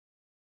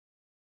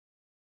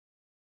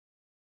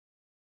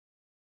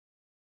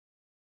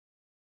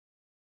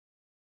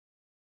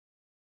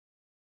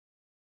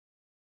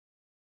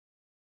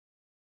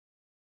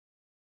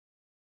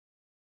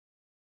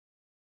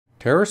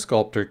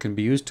TerreSculptor can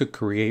be used to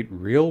create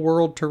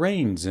real-world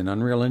terrains in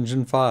Unreal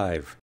Engine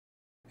 5.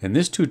 In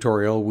this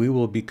tutorial, we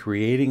will be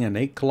creating an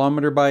 8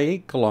 km by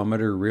 8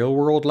 km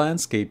real-world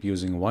landscape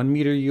using 1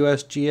 meter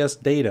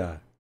USGS data.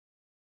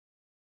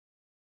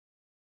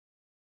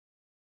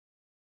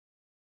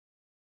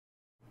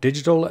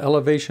 Digital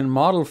elevation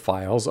model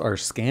files are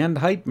scanned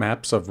height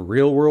maps of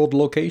real-world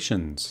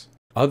locations.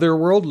 Other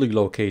worldly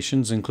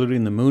locations,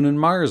 including the Moon and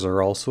Mars,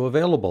 are also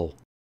available.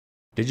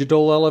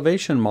 Digital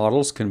elevation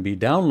models can be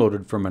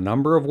downloaded from a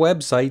number of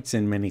websites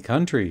in many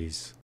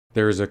countries.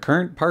 There is a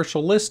current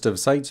partial list of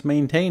sites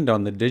maintained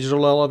on the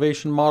Digital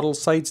Elevation Model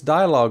Sites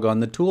dialog on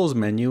the Tools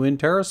menu in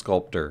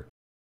TerreSculptor.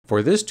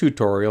 For this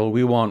tutorial,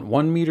 we want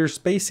 1 meter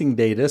spacing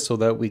data so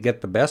that we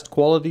get the best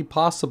quality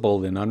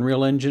possible in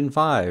Unreal Engine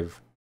 5.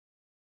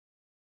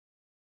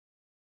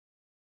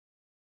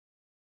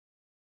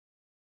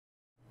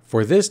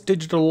 For this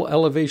digital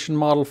elevation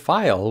model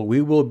file, we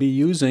will be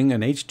using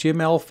an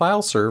HTML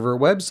file server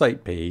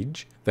website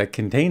page that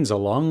contains a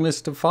long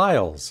list of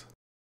files.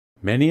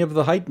 Many of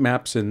the height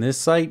maps in this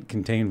site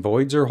contain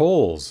voids or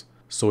holes,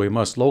 so we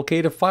must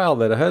locate a file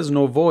that has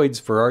no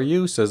voids for our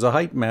use as a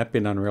height map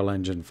in Unreal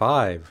Engine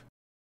 5.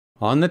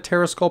 On the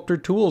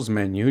TerreSculptor Tools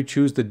menu,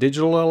 choose the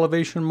Digital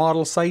Elevation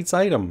Model Sites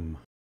item.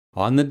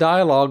 On the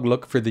dialog,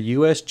 look for the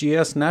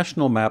USGS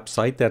National Map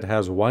site that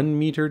has 1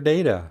 meter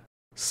data.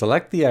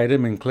 Select the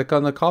item and click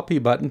on the Copy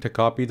button to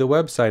copy the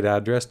website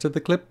address to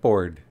the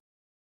clipboard.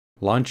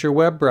 Launch your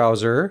web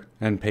browser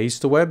and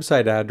paste the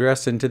website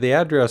address into the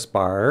address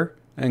bar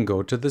and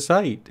go to the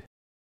site.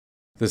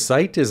 The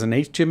site is an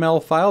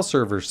HTML file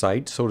server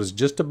site, so it is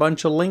just a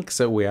bunch of links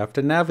that we have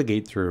to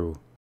navigate through.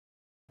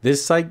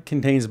 This site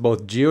contains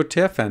both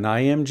GeoTIFF and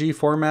IMG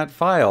format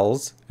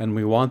files, and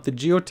we want the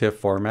GeoTIFF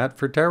format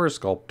for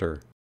TerreSculptor.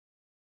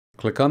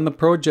 Click on the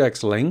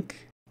Projects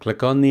link.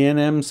 Click on the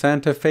NM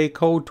Santa Fe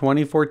Code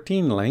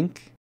 2014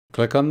 link.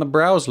 Click on the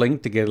Browse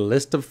link to get a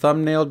list of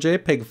thumbnail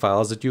JPEG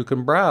files that you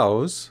can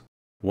browse.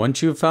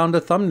 Once you've found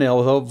a thumbnail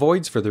without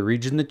voids for the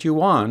region that you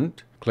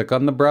want, click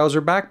on the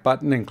Browser Back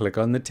button and click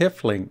on the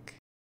TIFF link.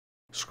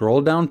 Scroll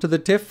down to the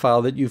TIFF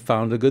file that you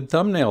found a good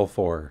thumbnail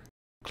for.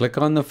 Click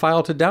on the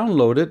file to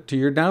download it to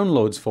your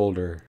Downloads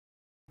folder.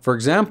 For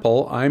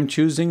example, I'm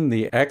choosing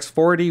the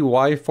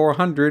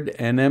X40Y400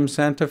 NM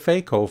Santa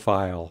Fe Co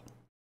file.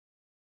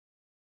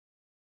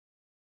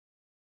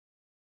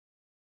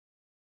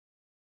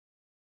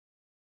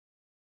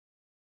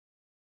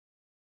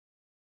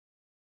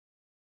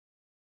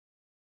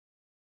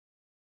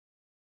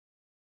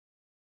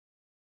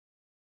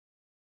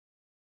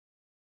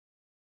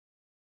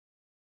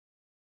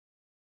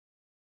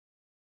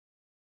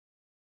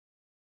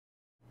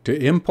 To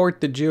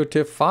import the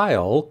GeoTIFF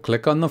file,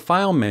 click on the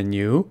File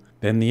menu,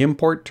 then the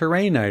Import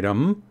Terrain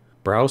item,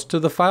 browse to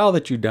the file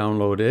that you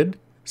downloaded,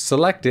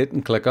 select it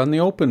and click on the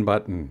Open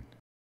button.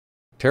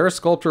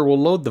 TerreSculptor will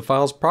load the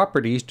file's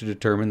properties to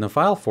determine the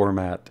file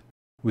format.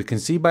 We can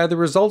see by the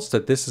results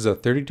that this is a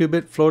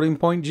 32-bit floating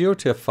point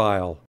GeoTIFF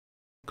file.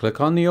 Click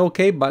on the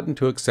OK button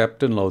to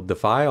accept and load the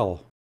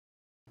file.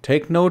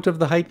 Take note of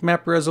the height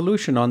map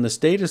resolution on the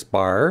status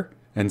bar,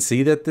 and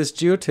see that this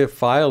GeoTIFF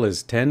file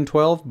is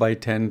 1012 by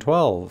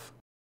 1012.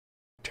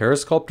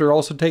 TerreSculptor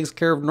also takes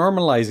care of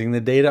normalizing the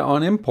data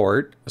on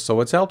import,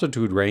 so its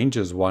altitude range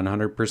is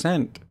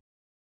 100%.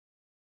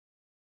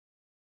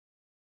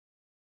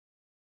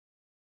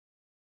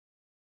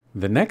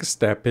 The next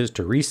step is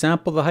to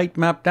resample the height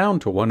map down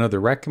to one of the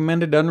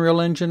recommended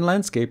Unreal Engine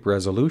landscape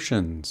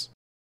resolutions.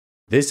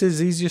 This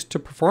is easiest to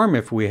perform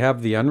if we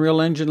have the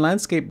Unreal Engine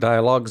landscape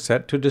dialog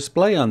set to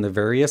display on the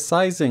various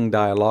sizing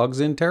dialogs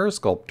in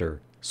TerreSculptor.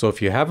 So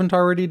if you haven't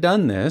already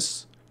done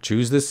this,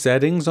 choose the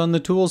Settings on the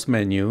Tools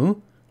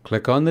menu,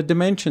 click on the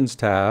Dimensions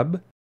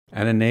tab,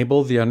 and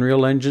enable the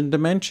Unreal Engine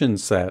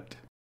Dimensions set.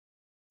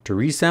 To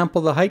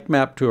resample the height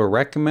map to a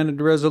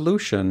recommended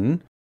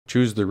resolution,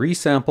 choose the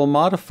Resample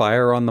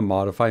modifier on the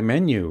Modify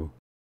menu.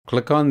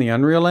 Click on the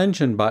Unreal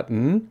Engine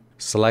button,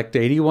 select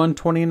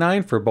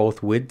 8129 for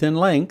both width and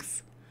length.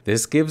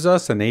 This gives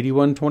us an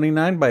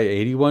 8129 by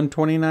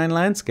 8129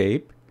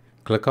 landscape.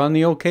 Click on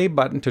the OK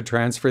button to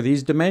transfer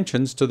these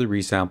dimensions to the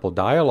Resample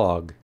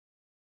dialog.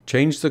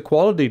 Change the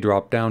quality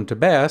drop-down to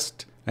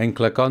Best, and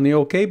click on the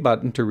OK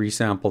button to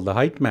resample the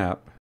height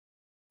map.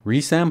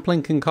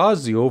 Resampling can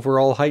cause the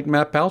overall height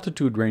map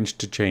altitude range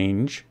to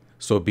change,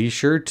 so be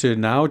sure to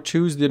now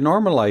choose the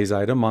Normalize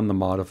item on the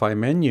Modify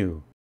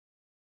menu.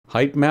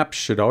 Height maps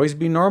should always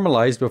be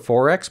normalized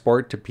before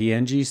export to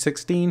PNG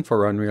 16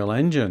 for Unreal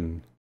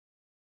Engine.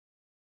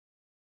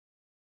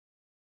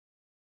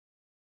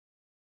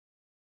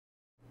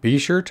 Be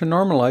sure to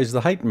normalize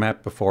the height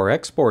map before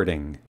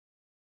exporting.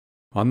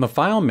 On the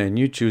File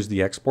menu, choose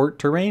the Export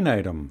Terrain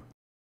item.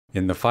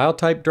 In the File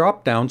Type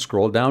drop-down,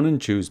 scroll down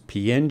and choose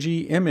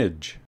PNG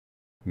Image.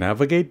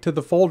 Navigate to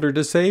the folder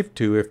to save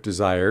to if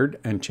desired,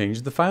 and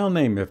change the file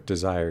name if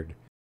desired.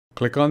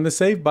 Click on the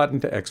Save button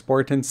to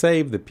export and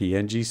save the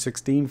PNG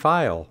 16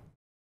 file.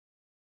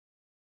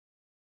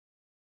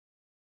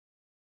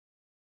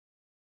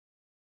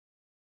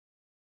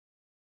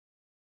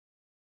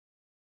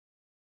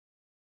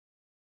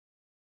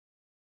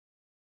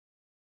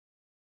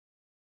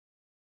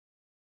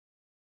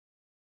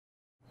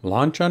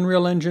 Launch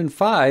Unreal Engine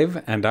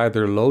 5 and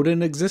either load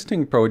an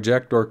existing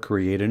project or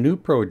create a new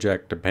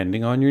project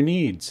depending on your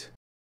needs.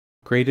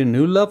 Create a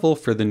new level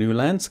for the new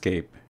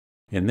landscape.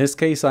 In this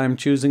case, I am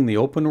choosing the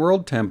open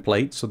world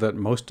template so that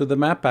most of the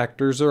map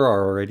actors are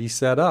already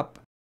set up.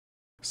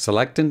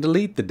 Select and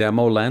delete the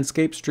demo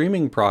landscape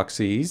streaming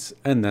proxies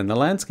and then the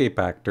landscape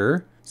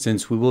actor,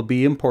 since we will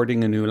be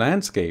importing a new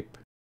landscape.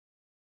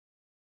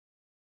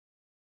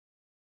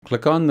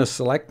 Click on the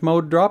Select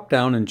Mode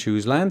drop-down and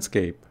choose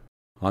Landscape.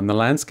 On the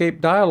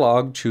Landscape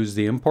dialog, choose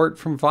the Import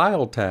from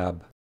File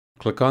tab.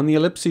 Click on the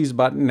ellipses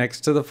button next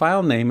to the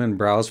file name and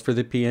browse for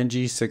the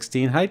PNG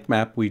 16 height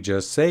map we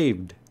just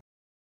saved.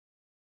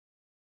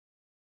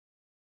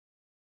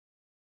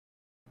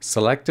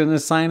 Select and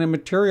assign a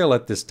material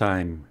at this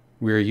time.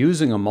 We are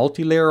using a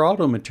multi-layer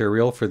auto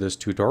material for this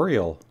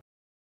tutorial.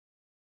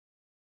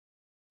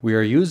 We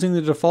are using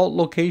the default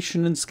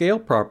location and scale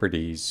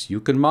properties. You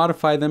can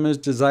modify them as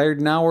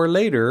desired now or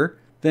later,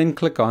 then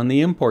click on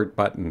the Import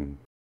button.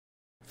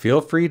 Feel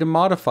free to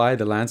modify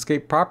the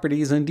landscape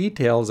properties and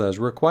details as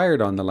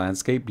required on the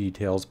Landscape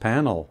Details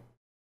panel.